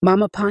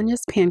Mama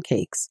Panya's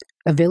Pancakes,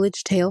 A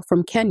Village Tale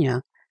from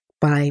Kenya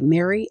by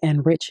Mary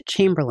and Rich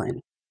Chamberlain,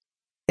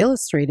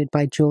 illustrated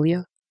by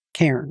Julia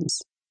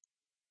Cairns.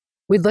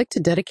 We'd like to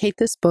dedicate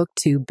this book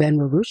to Ben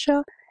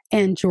Marusha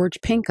and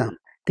George Pinkham,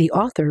 the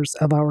authors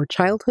of our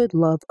childhood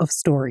love of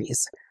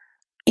stories,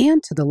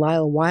 and to the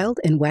Lyle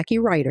Wild and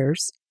Wacky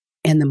Writers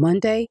and the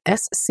Monday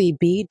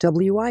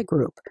SCBWI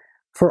group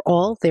for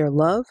all their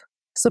love,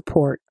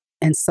 support,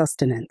 and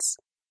sustenance.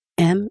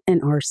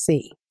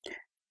 M&RC.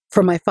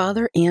 For my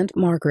father and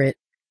Margaret,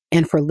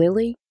 and for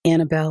Lily,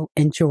 Annabelle,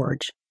 and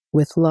George,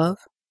 with love,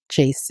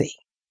 J.C.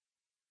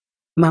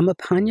 Mama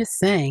Panya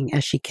sang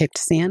as she kicked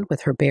sand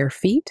with her bare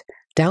feet,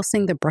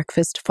 dousing the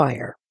breakfast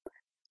fire.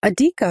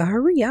 Adika,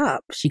 hurry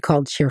up, she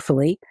called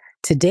cheerfully.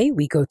 Today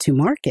we go to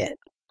market.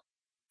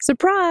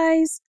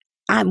 Surprise!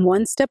 I'm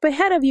one step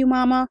ahead of you,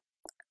 Mama.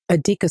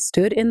 Adika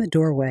stood in the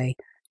doorway,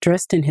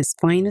 dressed in his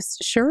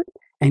finest shirt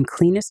and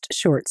cleanest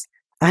shorts.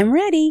 I'm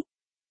ready.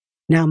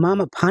 Now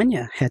Mama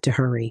Panya had to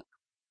hurry.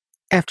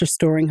 After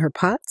storing her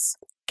pots,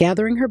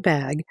 gathering her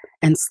bag,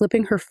 and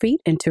slipping her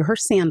feet into her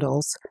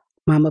sandals,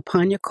 Mama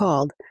Panya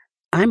called,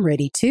 I'm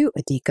ready too,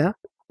 Adika.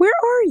 Where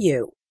are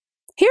you?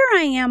 Here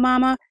I am,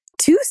 Mama,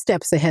 2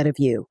 steps ahead of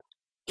you.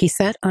 He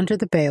sat under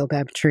the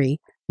baobab tree,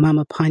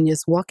 Mama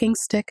Panya's walking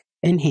stick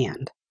in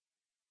hand.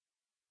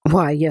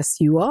 Why,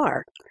 yes, you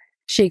are.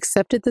 She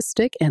accepted the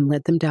stick and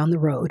led them down the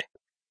road.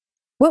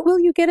 What will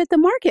you get at the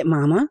market,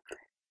 Mama?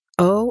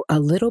 Oh, a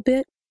little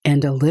bit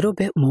and a little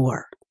bit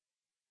more.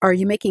 Are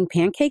you making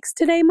pancakes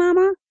today,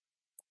 Mama?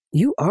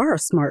 You are a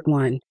smart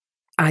one.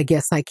 I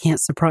guess I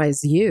can't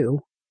surprise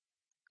you.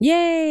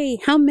 Yay!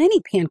 How many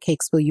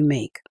pancakes will you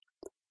make?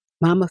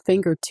 Mama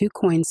fingered 2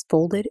 coins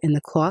folded in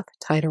the cloth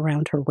tied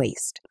around her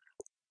waist.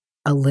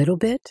 A little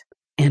bit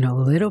and a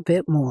little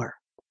bit more.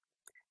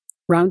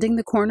 Rounding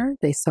the corner,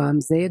 they saw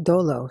Mzee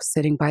Dolo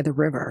sitting by the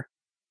river.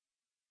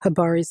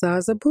 Habari za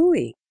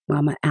asubuhi,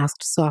 Mama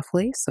asked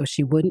softly so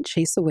she wouldn't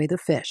chase away the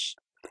fish.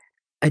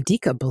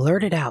 Adika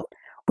blurted out,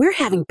 We're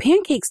having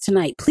pancakes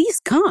tonight. Please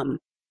come.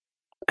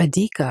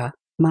 Adika,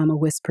 Mama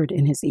whispered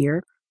in his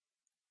ear.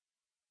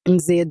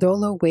 Mzee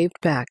Dolo waved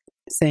back,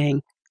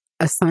 saying,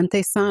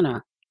 Asante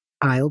sana,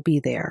 I'll be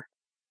there.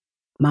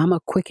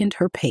 Mama quickened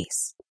her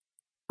pace.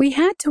 We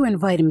had to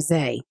invite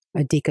Mzee,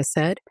 Adika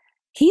said.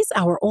 He's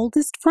our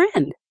oldest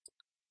friend.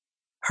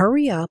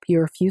 Hurry up,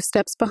 you're a few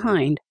steps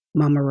behind,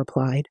 Mama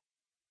replied.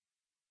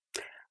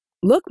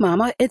 Look,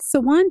 Mama, it's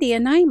Sawandi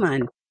and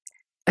Naiman.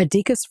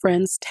 Adika's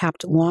friends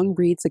tapped long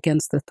reeds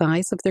against the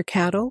thighs of their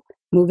cattle,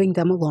 moving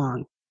them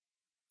along.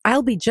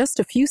 I'll be just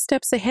a few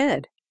steps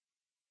ahead.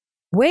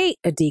 Wait,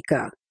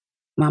 Adika,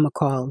 Mama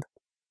called.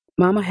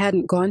 Mama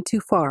hadn't gone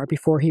too far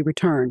before he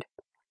returned.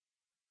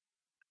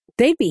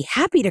 They'd be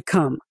happy to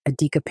come,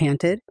 Adika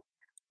panted.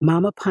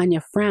 Mama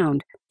Panya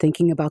frowned,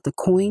 thinking about the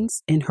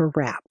coins in her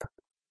wrap.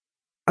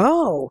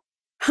 Oh,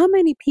 how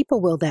many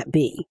people will that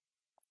be?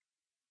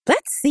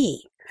 Let's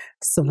see.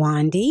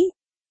 Sawandi,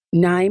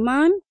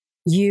 Naiman,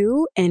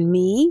 you and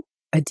me,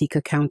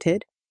 Adika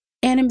counted.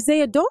 And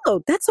Mzee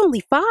Dolo, that's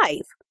only 5.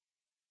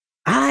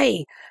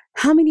 Aye,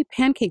 how many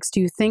pancakes do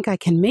you think I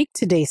can make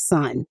today,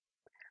 son?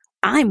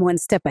 I'm 1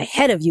 step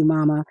ahead of you,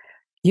 Mama.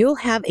 You'll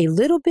have a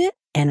little bit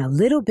and a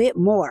little bit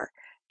more.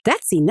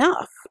 That's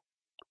enough.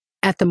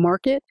 At the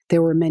market,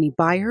 there were many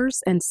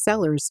buyers and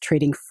sellers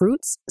trading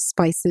fruits,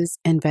 spices,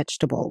 and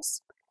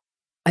vegetables.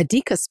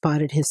 Adika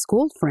spotted his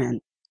school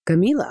friend,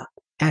 Gamila,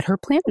 at her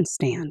plantain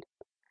stand.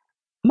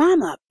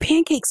 Mama,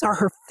 pancakes are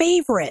her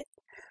favorite.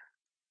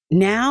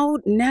 Now,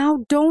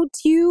 don't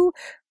you?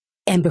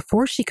 And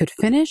before she could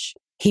finish,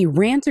 he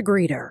ran to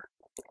greet her.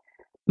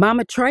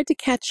 Mama tried to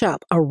catch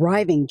up,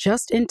 arriving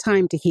just in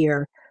time to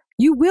hear,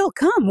 You will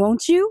come,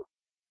 won't you?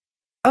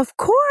 Of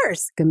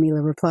course,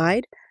 Gamila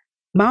replied.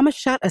 Mama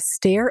shot a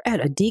stare at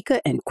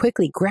Adika and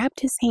quickly grabbed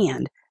his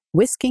hand,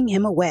 whisking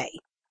him away.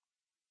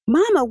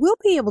 Mama, we'll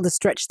be able to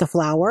stretch the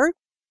flour.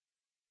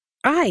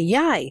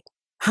 Aye.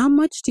 How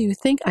much do you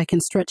think I can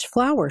stretch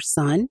flour,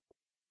 son?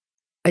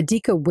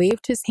 Adika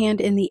waved his hand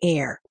in the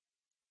air.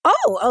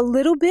 Oh, a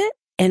little bit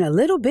and a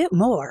little bit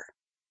more.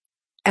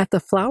 At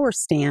the flour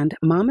stand,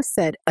 Mama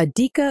said,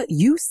 Adika,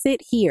 you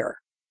sit here.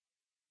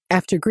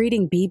 After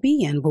greeting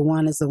Bibi and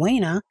Bwana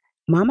Zawena,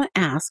 Mama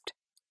asked,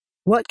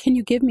 What can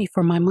you give me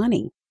for my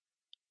money?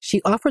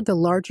 She offered the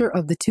larger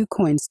of the 2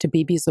 coins to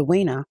Bibi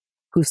Zawena,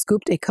 who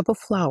scooped a cup of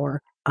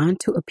flour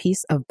onto a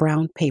piece of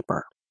brown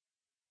paper.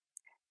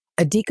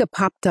 Adika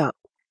popped up.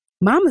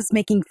 Mama's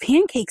making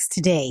pancakes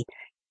today.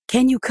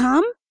 Can you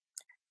come?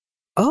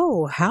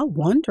 Oh, how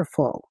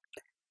wonderful.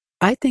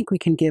 I think we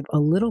can give a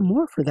little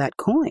more for that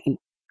coin.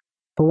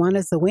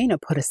 Bwana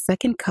Zawena put a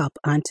 2nd cup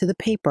onto the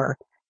paper,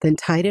 then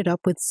tied it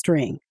up with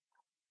string.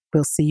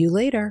 We'll see you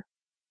later.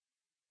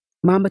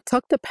 Mama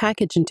tucked the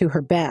package into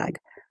her bag.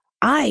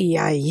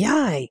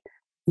 Aye.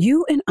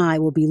 You and I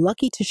will be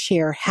lucky to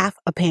share half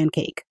a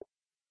pancake.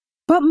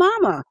 But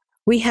Mama,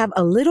 we have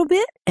a little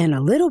bit and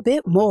a little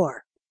bit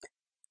more.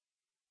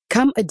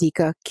 Come,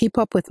 Adika, keep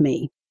up with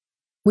me.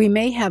 We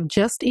may have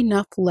just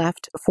enough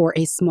left for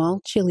a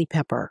small chili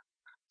pepper.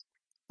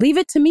 Leave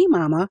it to me,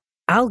 Mama.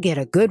 I'll get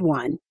a good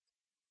one.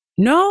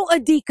 No,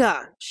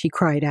 Adika, she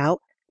cried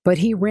out, but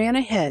he ran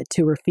ahead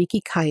to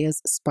Rafiki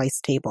Kaya's spice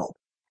table.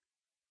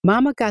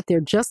 Mama got there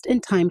just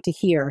in time to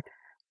hear,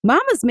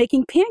 Mama's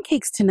making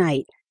pancakes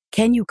tonight.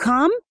 Can you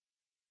come?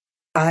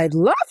 I'd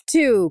love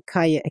to,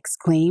 Kaya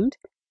exclaimed.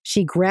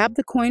 She grabbed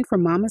the coin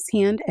from Mama's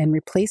hand and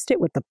replaced it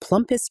with the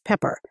plumpest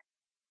pepper.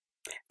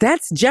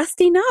 That's just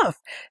enough.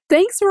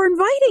 Thanks for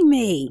inviting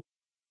me.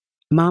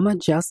 Mama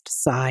just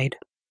sighed.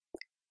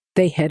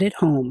 They headed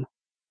home.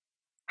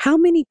 How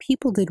many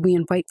people did we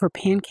invite for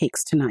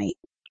pancakes tonight?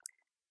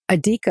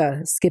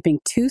 Adika, skipping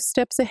 2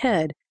 steps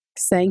ahead,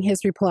 sang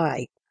his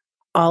reply.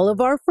 All of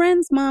our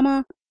friends,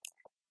 Mama.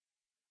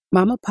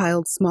 Mama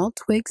piled small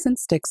twigs and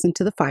sticks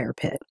into the fire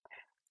pit.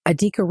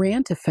 Adika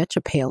ran to fetch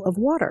a pail of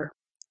water.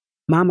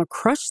 Mama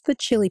crushed the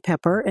chili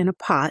pepper in a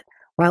pot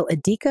while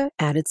Adika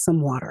added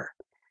some water.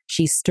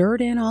 She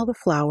stirred in all the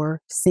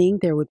flour, seeing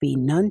there would be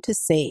none to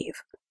save.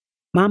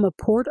 Mama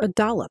poured a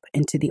dollop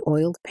into the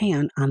oiled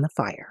pan on the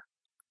fire.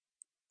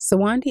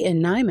 Sawandi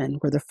and Nyman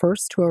were the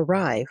first to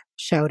arrive,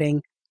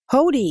 shouting,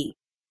 Hodi!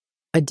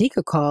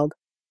 Adika called,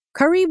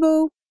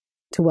 Karibu!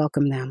 To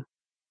welcome them.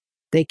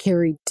 They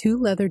carried 2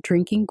 leather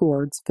drinking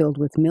gourds filled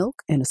with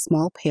milk and a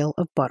small pail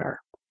of butter.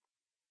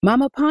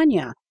 Mama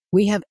Panya,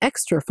 we have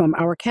extra from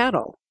our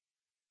cattle.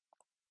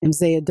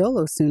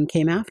 Mzayadolo soon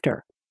came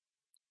after.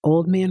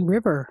 Old Man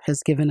River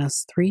has given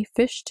us 3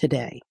 fish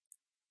today.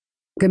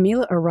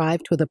 Gamila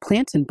arrived with a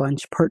plantain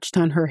bunch perched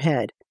on her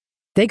head.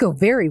 They go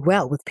very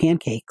well with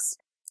pancakes.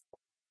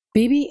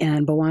 Bibi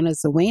and Bawana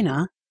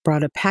Zawena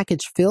brought a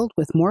package filled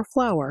with more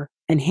flour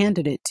and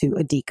handed it to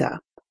Adika.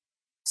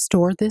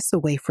 Store this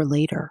away for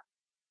later.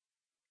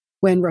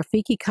 When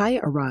Rafiki Kaya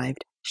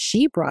arrived,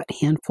 she brought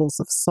handfuls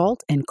of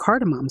salt and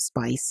cardamom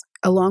spice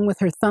along with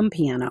her thumb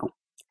piano.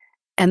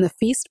 And the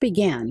feast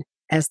began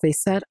as they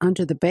sat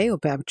under the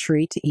baobab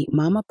tree to eat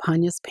Mama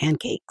Panya's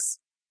pancakes.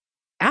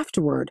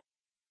 Afterward,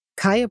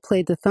 Kaya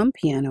played the thumb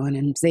piano and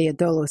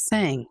Mzayadolo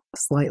sang,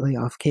 slightly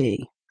off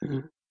key.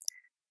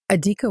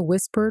 Adika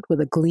whispered with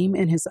a gleam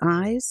in his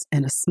eyes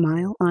and a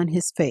smile on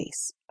his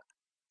face.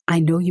 I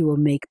know you will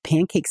make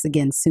pancakes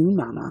again soon,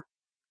 Mama.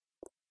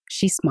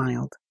 She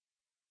smiled.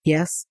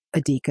 Yes,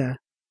 Adika,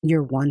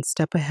 you're 1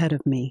 step ahead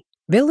of me.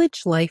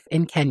 Village life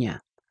in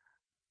Kenya.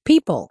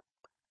 People.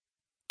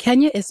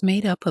 Kenya is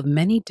made up of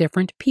many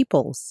different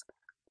peoples.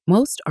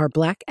 Most are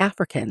Black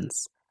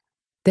Africans.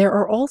 There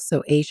are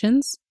also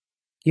Asians,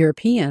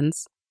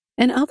 Europeans,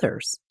 and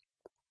others.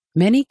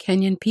 Many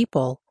Kenyan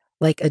people,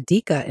 like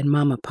Adika and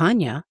Mama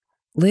Panya,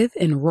 live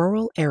in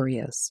rural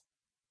areas.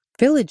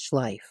 Village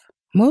life.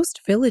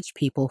 Most village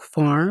people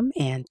farm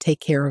and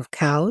take care of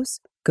cows,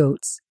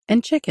 goats,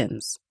 and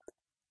chickens.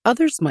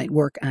 Others might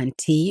work on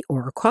tea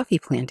or a coffee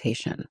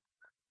plantation.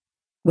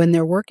 When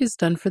their work is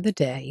done for the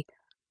day,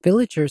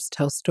 villagers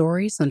tell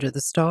stories under the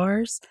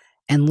stars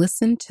and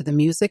listen to the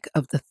music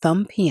of the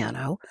thumb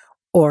piano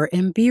or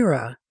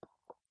mbira.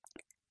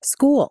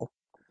 School.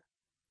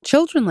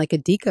 Children like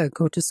Adika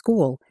go to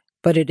school,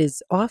 but it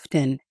is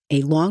often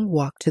a long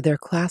walk to their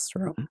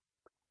classroom.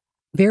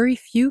 Very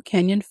few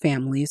Kenyan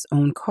families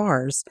own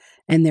cars,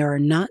 and there are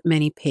not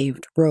many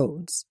paved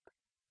roads.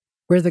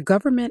 Where the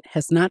government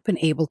has not been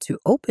able to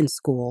open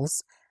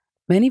schools,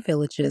 many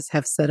villages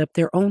have set up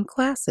their own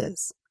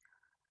classes.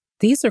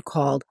 These are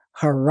called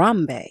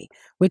Harambe,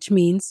 which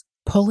means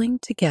pulling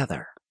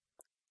together.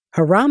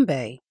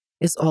 Harambe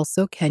is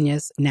also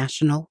Kenya's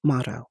national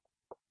motto.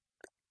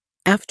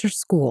 After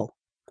school.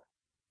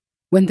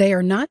 When they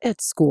are not at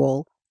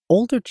school,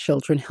 older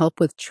children help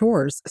with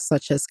chores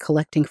such as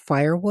collecting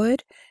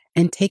firewood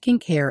and taking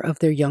care of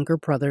their younger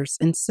brothers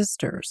and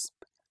sisters.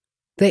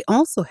 They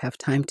also have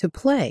time to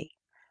play.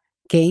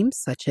 Games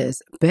such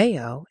as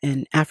Bayo,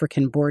 an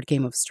African board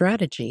game of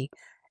strategy,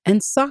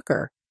 and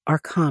soccer are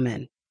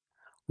common.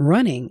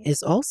 Running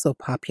is also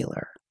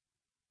popular.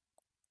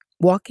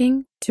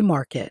 Walking to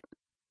market.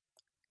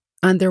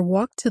 On their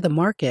walk to the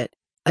market,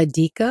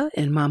 Adika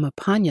and Mama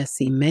Panya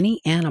see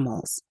many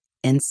animals,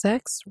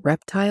 insects,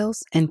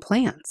 reptiles, and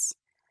plants.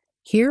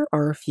 Here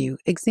are a few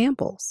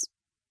examples.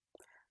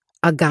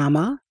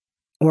 Agama,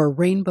 or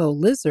rainbow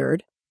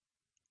lizard,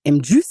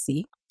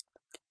 mjusi.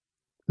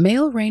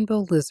 Male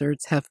rainbow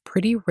lizards have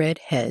pretty red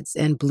heads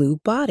and blue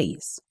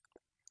bodies.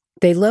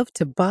 They love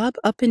to bob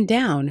up and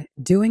down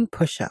doing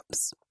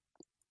push-ups.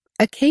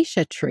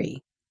 Acacia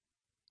tree,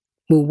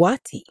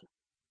 muwati,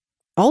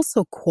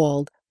 also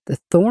called the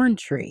thorn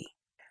tree.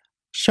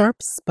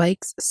 Sharp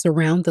spikes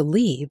surround the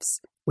leaves,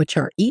 which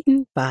are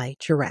eaten by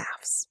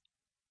giraffes.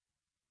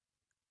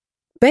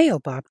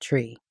 Baobab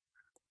tree,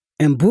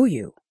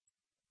 mbuyu,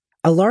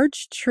 a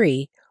large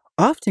tree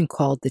often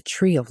called the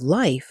tree of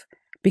life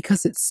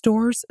because it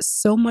stores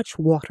so much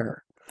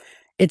water.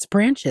 Its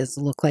branches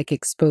look like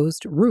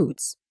exposed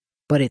roots,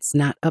 but it's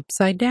not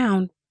upside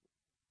down.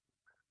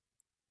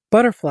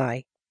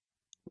 Butterfly,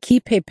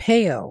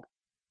 kipepeo.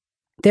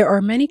 There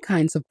are many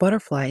kinds of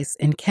butterflies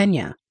in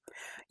Kenya.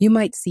 You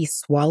might see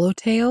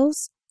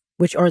swallowtails,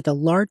 which are the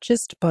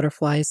largest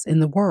butterflies in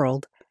the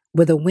world,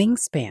 with a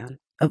wingspan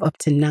of up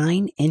to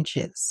 9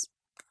 inches.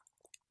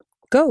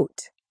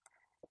 Goat.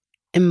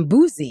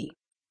 Mbuzi.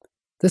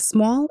 The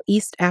small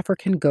East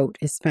African goat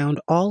is found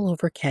all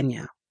over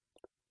Kenya.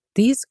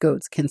 These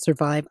goats can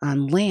survive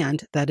on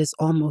land that is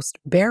almost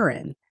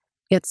barren,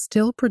 yet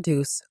still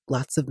produce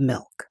lots of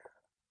milk.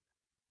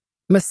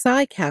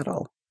 Maasai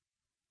cattle.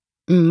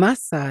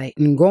 Masai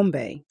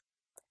Ngombe.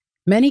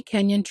 Many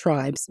Kenyan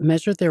tribes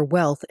measure their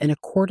wealth in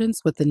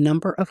accordance with the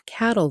number of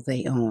cattle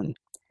they own.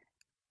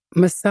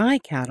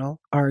 Maasai cattle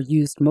are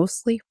used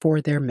mostly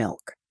for their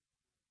milk.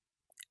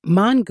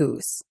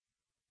 Mongoose.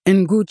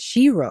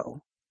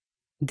 Nguchiro.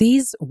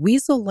 These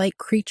weasel-like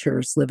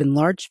creatures live in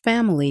large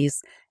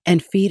families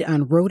and feed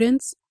on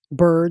rodents,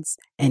 birds,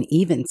 and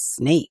even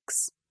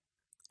snakes.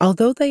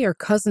 Although they are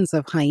cousins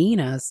of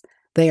hyenas,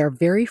 they are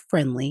very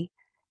friendly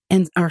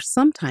and are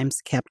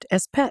sometimes kept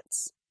as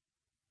pets.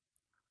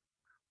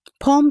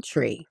 Palm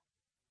tree.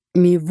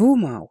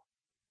 Mivumo.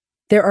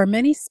 There are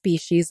many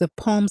species of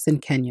palms in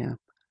Kenya.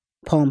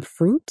 Palm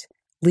fruit,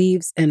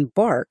 leaves, and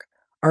bark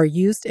are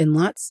used in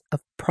lots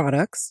of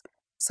products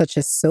such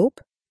as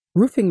soap,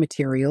 roofing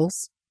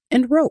materials,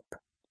 and rope.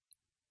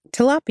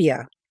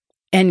 Tilapia.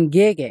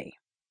 Ngege.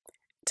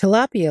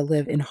 Tilapia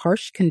live in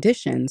harsh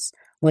conditions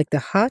like the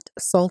hot,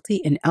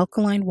 salty, and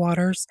alkaline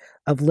waters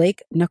of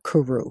Lake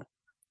Nakuru.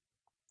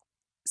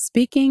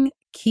 Speaking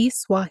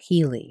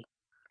Kiswahili.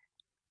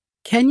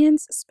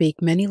 Kenyans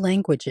speak many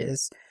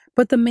languages,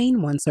 but the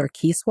main ones are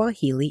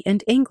Kiswahili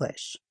and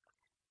English.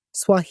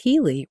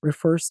 Swahili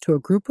refers to a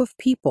group of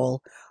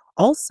people,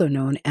 also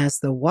known as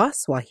the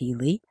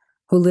Waswahili,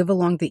 who live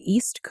along the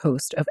east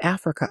coast of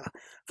Africa,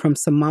 from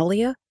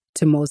Somalia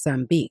to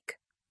Mozambique.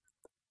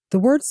 The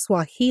word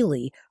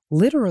Swahili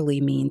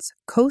literally means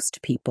coast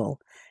people,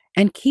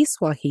 and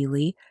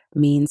Kiswahili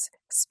means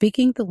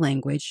speaking the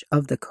language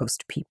of the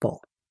coast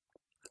people.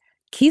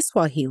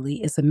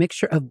 Kiswahili is a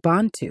mixture of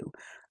Bantu,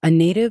 a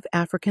native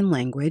African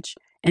language,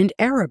 and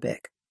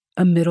Arabic,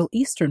 a Middle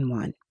Eastern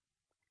one.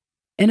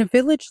 In a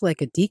village like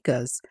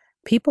Adikas,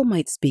 people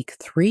might speak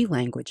 3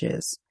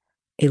 languages: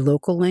 a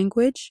local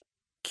language,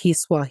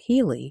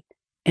 Kiswahili,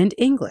 and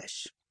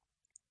English.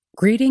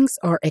 Greetings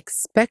are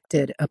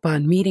expected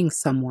upon meeting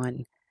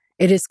someone.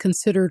 It is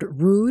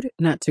considered rude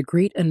not to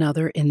greet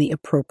another in the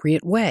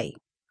appropriate way.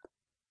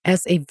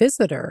 As a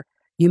visitor,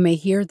 you may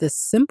hear this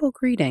simple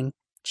greeting,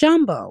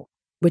 Jambo,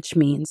 which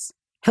means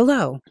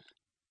hello.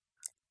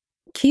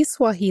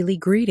 Kiswahili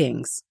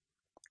greetings.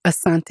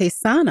 Asante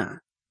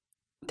sana.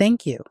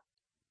 Thank you.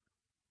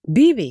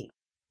 Bibi.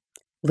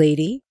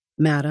 Lady,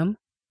 madam,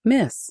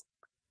 miss.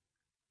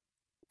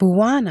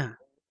 Buwana.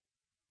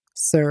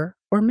 Sir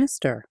or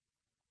mister.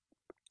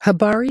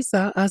 Habari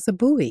za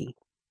asubuhi.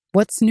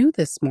 What's new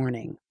this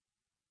morning?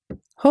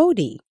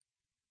 Hodi.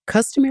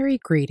 Customary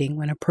greeting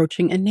when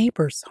approaching a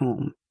neighbor's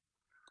home.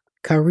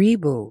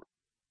 Karibu.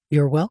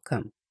 You're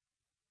welcome.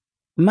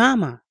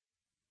 Mama.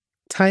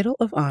 Title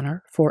of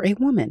honor for a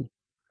woman.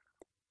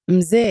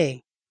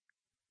 Mzee.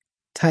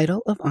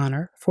 Title of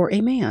honor for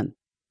a man.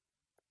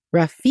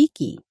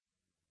 Rafiki.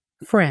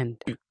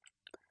 Friend.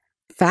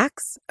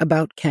 Facts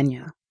about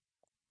Kenya.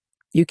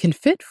 You can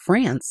fit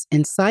France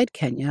inside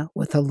Kenya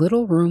with a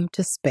little room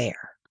to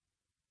spare.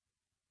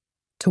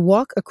 To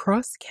walk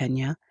across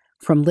Kenya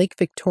from Lake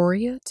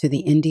Victoria to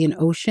the Indian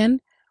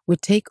Ocean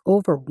would take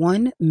over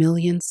 1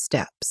 million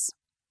steps.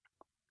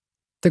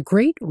 The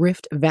Great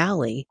Rift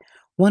Valley,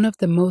 one of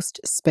the most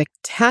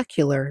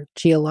spectacular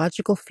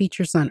geological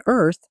features on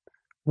Earth,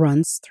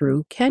 runs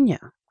through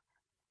Kenya.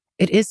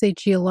 It is a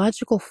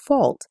geological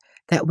fault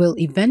that will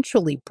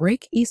eventually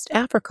break East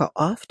Africa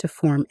off to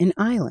form an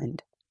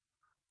island.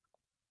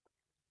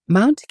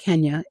 Mount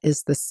Kenya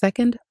is the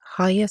second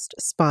highest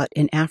spot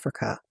in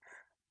Africa.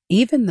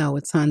 Even though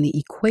it's on the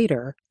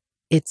equator,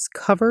 it's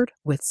covered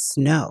with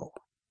snow.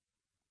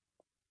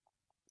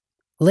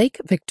 Lake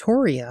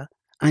Victoria,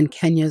 on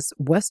Kenya's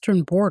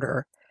western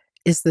border,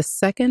 is the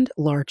second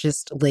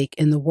largest lake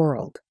in the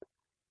world.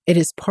 It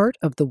is part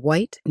of the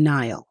White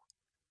Nile.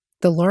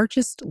 The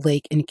largest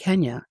lake in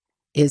Kenya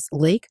is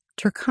Lake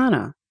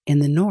Turkana in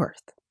the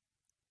north.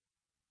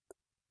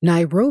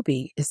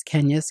 Nairobi is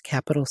Kenya's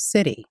capital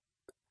city.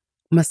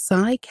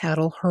 Maasai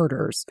cattle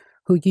herders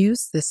who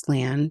used this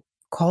land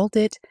called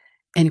it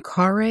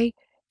Enkare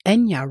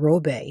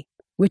Enyarobe,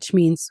 which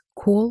means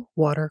cool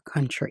water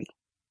country.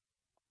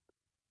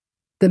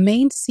 The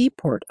main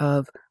seaport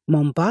of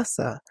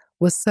Mombasa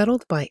was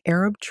settled by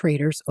Arab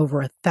traders over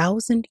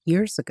 1,000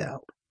 years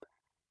ago.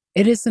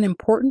 It is an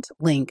important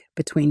link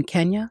between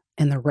Kenya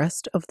and the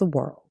rest of the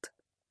world.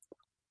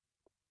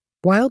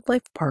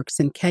 Wildlife parks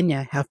in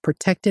Kenya have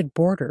protected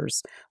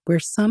borders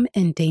where some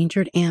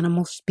endangered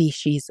animal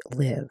species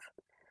live.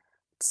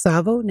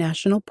 Tsavo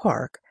National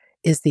Park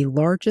is the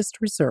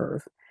largest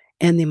reserve,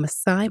 and the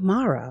Masai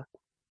Mara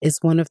is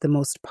one of the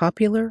most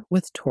popular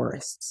with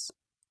tourists.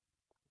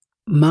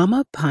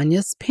 Mama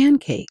Panya's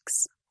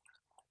pancakes.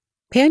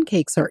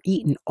 Pancakes are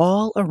eaten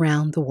all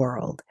around the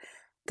world.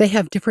 They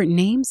have different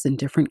names in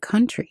different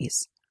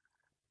countries.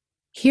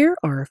 Here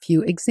are a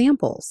few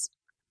examples.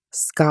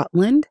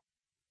 Scotland,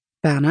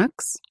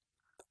 bannocks.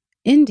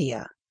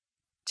 India,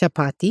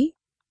 chapati.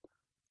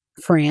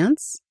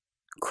 France,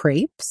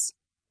 crepes.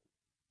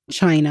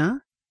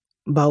 China,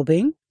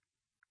 baobing.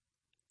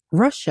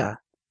 Russia,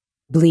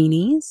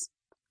 blinis.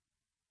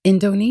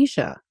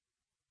 Indonesia,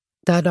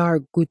 dadar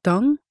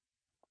gutong.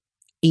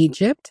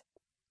 Egypt,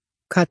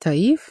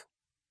 kataif.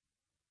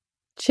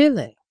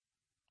 Chile,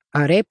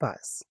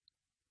 arepas.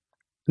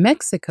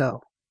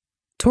 Mexico,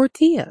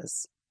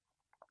 tortillas.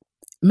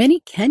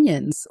 Many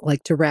Kenyans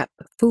like to wrap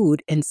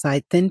food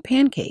inside thin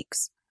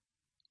pancakes.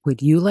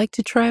 Would you like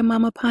to try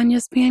Mama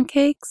Panya's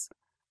pancakes?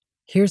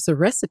 Here's a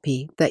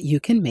recipe that you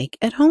can make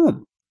at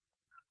home.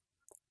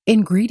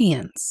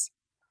 Ingredients: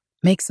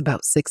 makes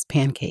about 6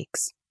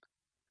 pancakes.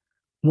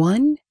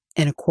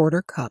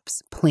 1¼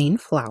 cups plain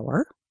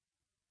flour.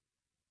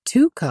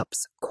 2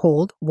 cups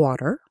cold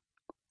water.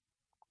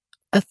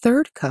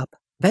 1/3 cup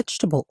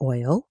vegetable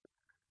oil.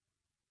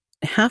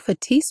 1/2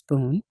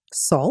 teaspoon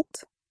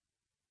salt.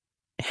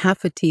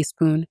 1/2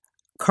 teaspoon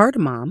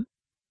cardamom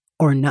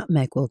or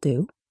nutmeg will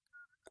do.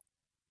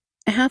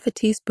 1/2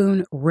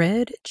 teaspoon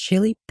red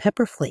chili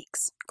pepper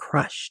flakes,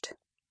 crushed.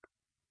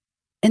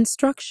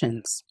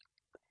 Instructions: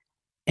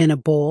 in a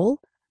bowl,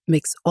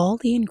 mix all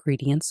the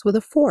ingredients with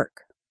a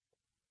fork.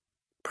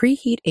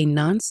 Preheat a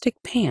nonstick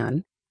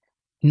pan,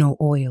 no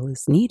oil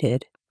is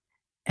needed,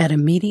 at a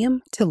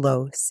medium to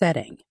low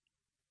setting.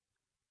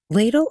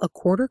 Ladle a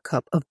 1/4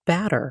 cup of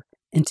batter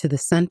into the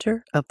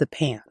center of the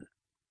pan.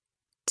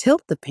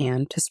 Tilt the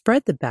pan to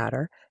spread the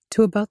batter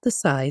to about the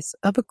size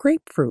of a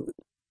grapefruit.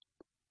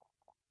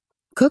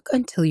 Cook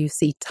until you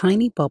see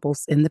tiny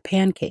bubbles in the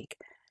pancake,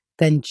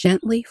 then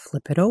gently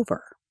flip it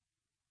over.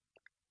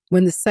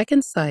 When the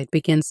second side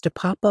begins to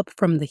pop up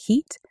from the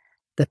heat,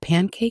 the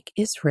pancake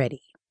is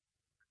ready.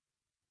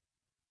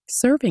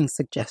 Serving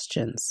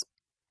suggestions: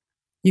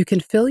 you can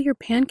fill your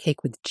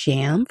pancake with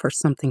jam for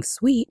something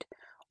sweet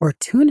or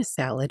tuna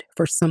salad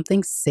for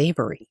something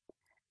savory.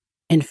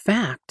 In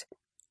fact,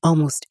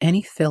 almost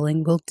any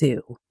filling will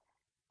do.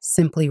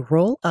 Simply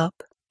roll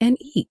up and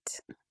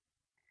eat.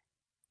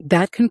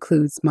 That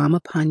concludes Mama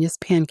Panya's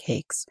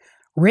Pancakes,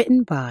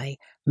 written by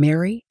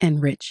Mary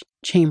and Rich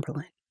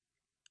Chamberlain.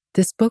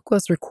 This book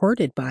was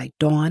recorded by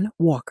Dawn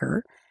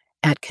Walker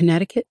at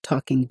Connecticut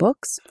Talking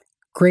Books,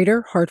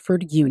 Greater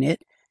Hartford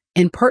Unit,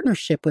 in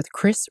partnership with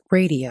Chris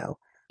Radio,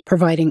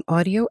 providing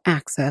audio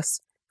access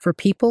for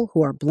people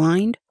who are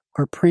blind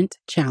or print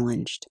challenged.